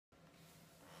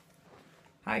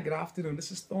Hi, good afternoon.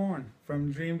 This is Thorne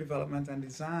from Dream Development and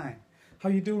Design. How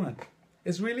you doing?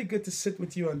 It's really good to sit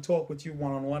with you and talk with you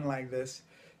one-on-one like this.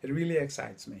 It really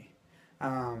excites me.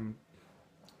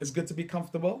 It's good to be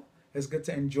comfortable. It's good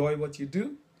to enjoy what you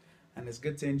do. And it's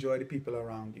good to enjoy the people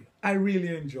around you. I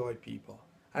really enjoy people.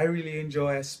 I really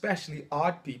enjoy especially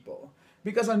odd people.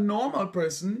 Because a normal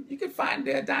person, you can find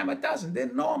they're a dime a dozen. They're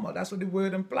normal. That's what the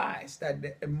word implies,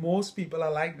 that most people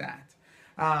are like that.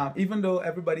 Even though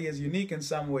everybody is unique in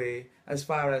some way as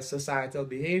far as societal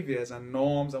behaviors and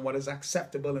norms and what is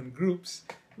acceptable in groups,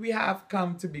 we have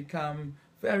come to become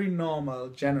very normal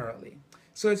generally.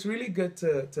 So it's really good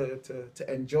to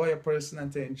enjoy a person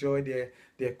and to enjoy their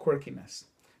quirkiness.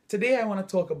 Today I want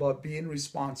to talk about being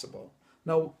responsible.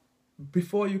 Now,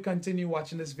 before you continue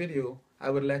watching this video,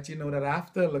 I would let you know that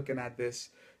after looking at this,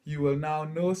 you will now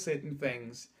know certain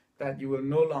things that you will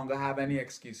no longer have any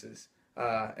excuses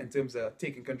in terms of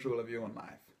taking control of your own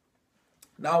life.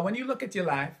 Now, when you look at your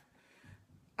life,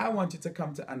 I want you to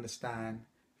come to understand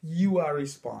you are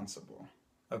responsible,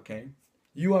 okay?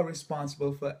 You are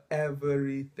responsible for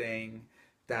everything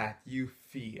that you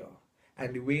feel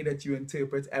and the way that you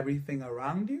interpret everything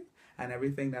around you and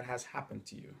everything that has happened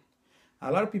to you.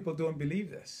 A lot of people don't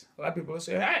believe this. A lot of people will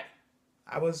say, hey,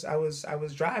 I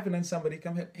was driving and somebody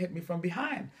come hit me from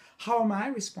behind. How am I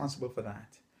responsible for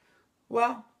that?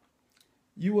 Well,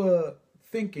 you were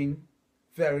thinking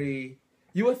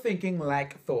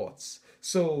like thoughts.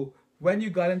 So when you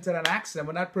got into an accident,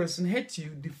 when that person hit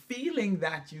you, the feeling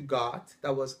that you got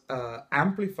that was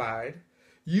amplified,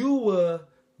 you were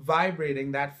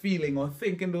vibrating that feeling or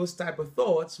thinking those type of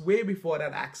thoughts way before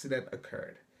that accident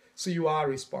occurred. So you are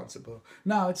responsible.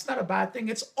 Now, it's not a bad thing.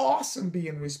 It's awesome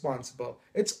being responsible.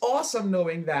 It's awesome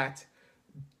knowing that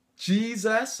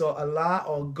Jesus or Allah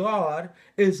or God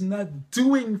is not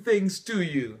doing things to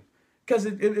you. Because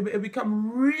it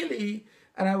become really,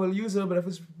 and I will use it, but if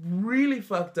it's really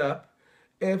fucked up,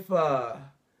 if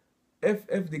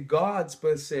the gods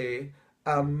per se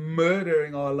are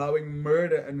murdering or allowing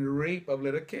murder and rape of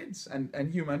little kids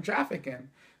and human trafficking.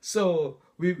 So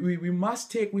we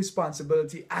must take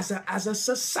responsibility as a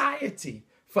society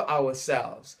for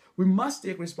ourselves. We must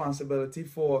take responsibility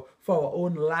for our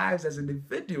own lives as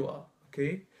individuals.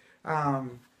 Okay,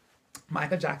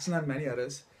 Michael Jackson and many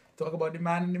others talk about the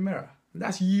man in the mirror.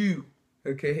 That's you.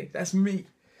 Okay, that's me.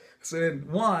 So then,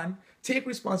 one, take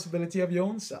responsibility of your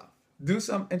own self. Do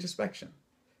some introspection.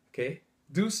 Okay,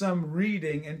 do some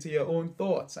reading into your own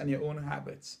thoughts and your own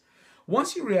habits.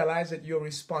 Once you realize that you're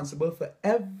responsible for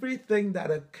everything that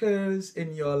occurs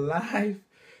in your life,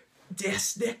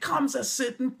 there comes a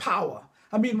certain power.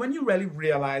 I mean, when you really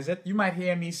realize it, you might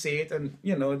hear me say it and,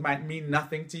 it might mean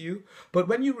nothing to you. But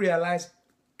when you realize,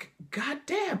 God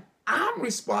damn, I'm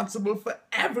responsible for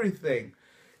everything,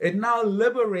 it now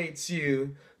liberates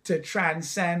you to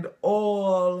transcend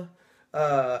all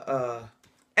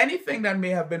anything that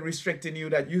may have been restricting you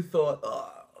that you thought,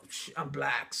 oh, I'm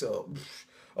black, so...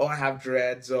 or I have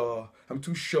dreads, or I'm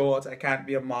too short, I can't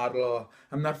be a model, or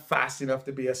I'm not fast enough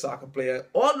to be a soccer player.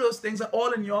 All those things are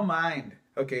all in your mind,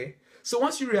 okay? So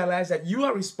once you realize that you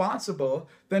are responsible,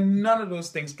 then none of those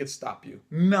things could stop you.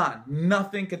 None.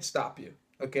 Nothing could stop you,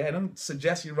 okay? I don't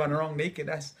suggest you run around naked.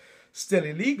 That's still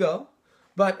illegal.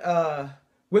 But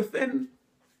within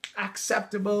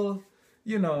acceptable,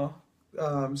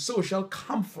 social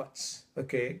comforts,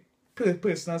 okay?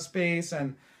 Personal space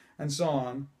and so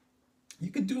on. You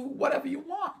could do whatever you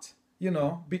want,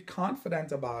 be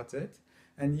confident about it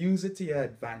and use it to your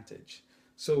advantage.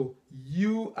 So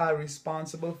you are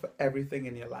responsible for everything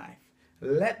in your life.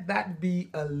 Let that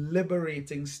be a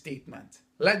liberating statement.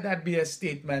 Let that be a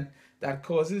statement that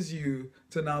causes you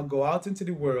to now go out into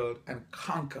the world and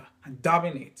conquer and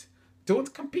dominate.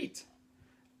 Don't compete.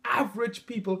 Average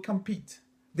people compete.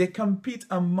 They compete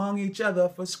among each other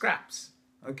for scraps,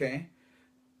 okay?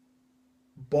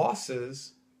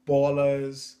 Bosses,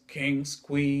 ballers, kings,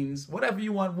 queens, whatever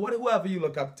you want, whoever you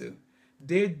look up to,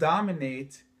 they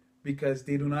dominate because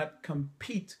they do not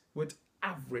compete with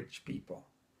average people.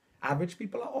 Average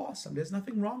people are awesome. There's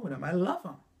nothing wrong with them. I love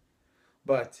them.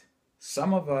 But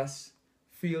some of us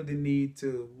feel the need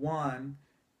to, one,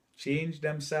 change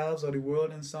themselves or the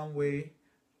world in some way,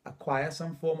 acquire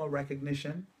some form of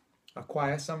recognition,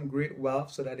 acquire some great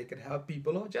wealth so that they could help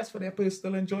people, or just for their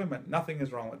personal enjoyment. Nothing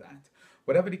is wrong with that.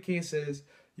 Whatever the case is,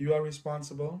 you are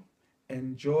responsible.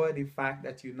 Enjoy the fact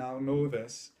that you now know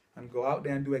this and go out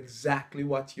there and do exactly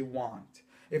what you want.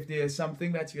 If there is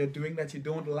something that you're doing that you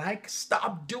don't like,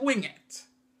 stop doing it.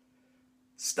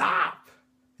 Stop.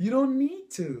 You don't need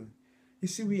to. You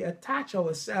see, we attach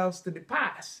ourselves to the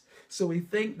past. So we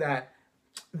think that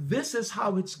this is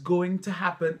how it's going to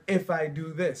happen if I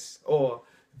do this, or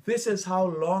this is how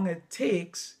long it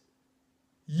takes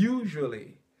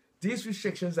usually. These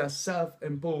restrictions are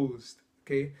self-imposed,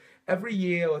 okay? Every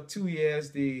year or 2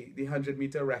 years, the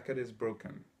 100-meter record is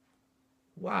broken.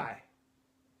 Why?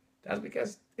 That's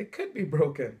because it could be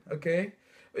broken, okay?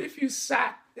 But if you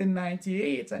sat in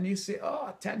 98 and you say,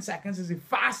 oh, 10 seconds is the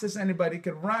fastest anybody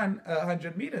could run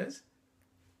 100 meters,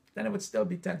 then it would still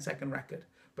be 10-second record.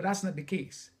 But that's not the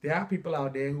case. There are people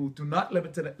out there who do not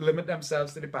limit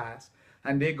themselves to the past,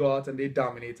 and they go out and they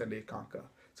dominate and they conquer.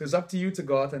 So it's up to you to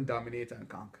go out and dominate and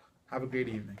conquer. Have a great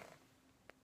evening.